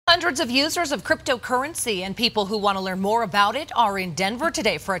Hundreds of users of cryptocurrency and people who want to learn more about it are in Denver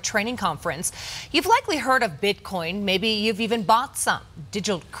today for a training conference. You've likely heard of Bitcoin. Maybe you've even bought some.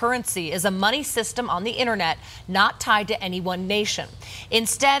 Digital currency is a money system on the internet, not tied to any one nation.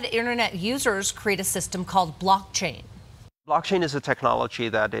 Instead, internet users create a system called blockchain. Blockchain is a technology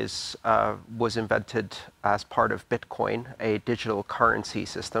that was invented as part of Bitcoin, a digital currency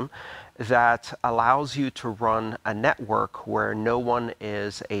system that allows you to run a network where no one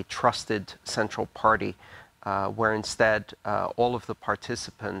is a trusted central party, where instead all of the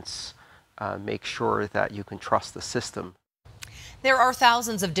participants make sure that you can trust the system. There are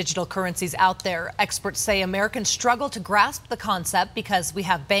thousands of digital currencies out there. Experts say Americans struggle to grasp the concept because we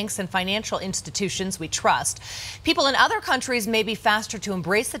have banks and financial institutions we trust. People in other countries may be faster to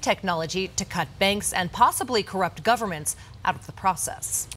embrace the technology to cut banks and possibly corrupt governments out of the process.